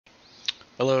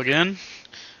Hello again.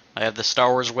 I have the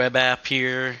Star Wars web app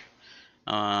here.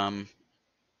 Um,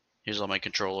 Here's all my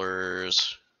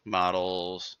controllers,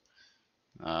 models,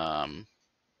 um,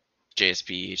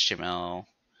 JSP, HTML.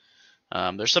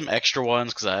 There's some extra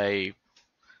ones because I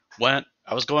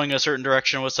was going a certain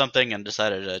direction with something and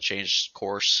decided to change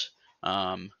course. But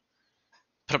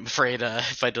I'm afraid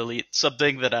if I delete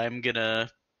something that I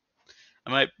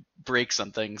might break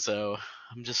something. So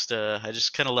I just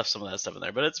kind of left some of that stuff in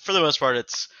there. But it's for the most part,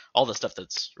 it's all the stuff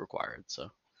that's required. So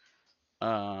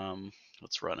um,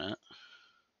 let's run it.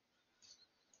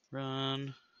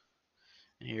 Run.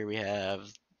 And here we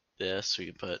have this. We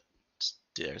can put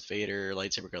Darth Vader,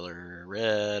 lightsaber color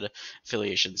red,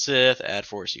 affiliation Sith, add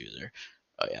Force user.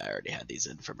 Oh yeah, I already had these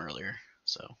in from earlier,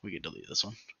 so we can delete this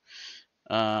one.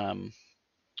 Um,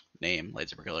 Name,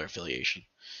 lightsaber color, affiliation.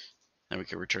 Then we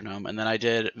can return home. And then I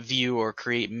did view or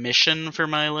create mission for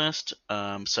my list.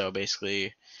 So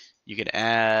basically, you can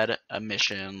add a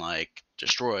mission like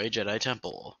destroy Jedi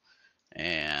Temple,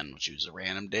 and we'll choose a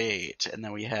random date. And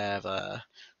then we have a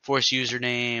Force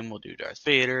username. We'll do Darth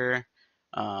Vader.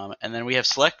 And then we have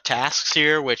select tasks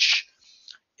here, which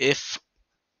if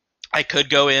I could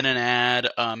go in and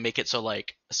add, make it so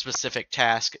like a specific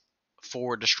task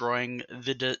for destroying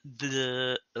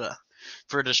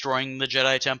for destroying the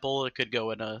Jedi Temple, it could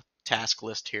go in a task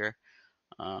list here.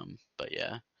 But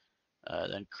yeah,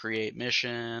 then create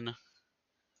mission.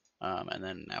 And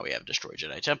then now we have destroy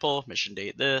Jedi Temple, mission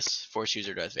date this, Force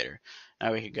user Darth Vader.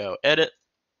 Now we can go edit,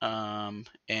 and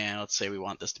let's say we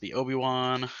want this to be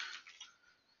Obi-Wan.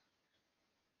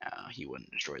 He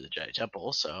wouldn't destroy the Jedi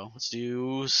Temple, so let's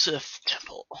do Sith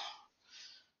Temple.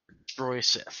 Destroy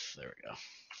Sith. There we go.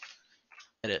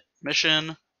 Edit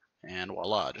mission, and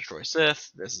voila, destroy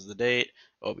Sith. This is the date,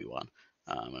 Obi-Wan.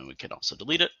 And we can also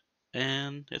delete it,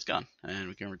 and it's gone, and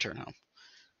we can return home.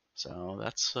 So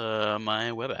that's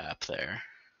my web app there.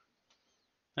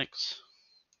 Thanks.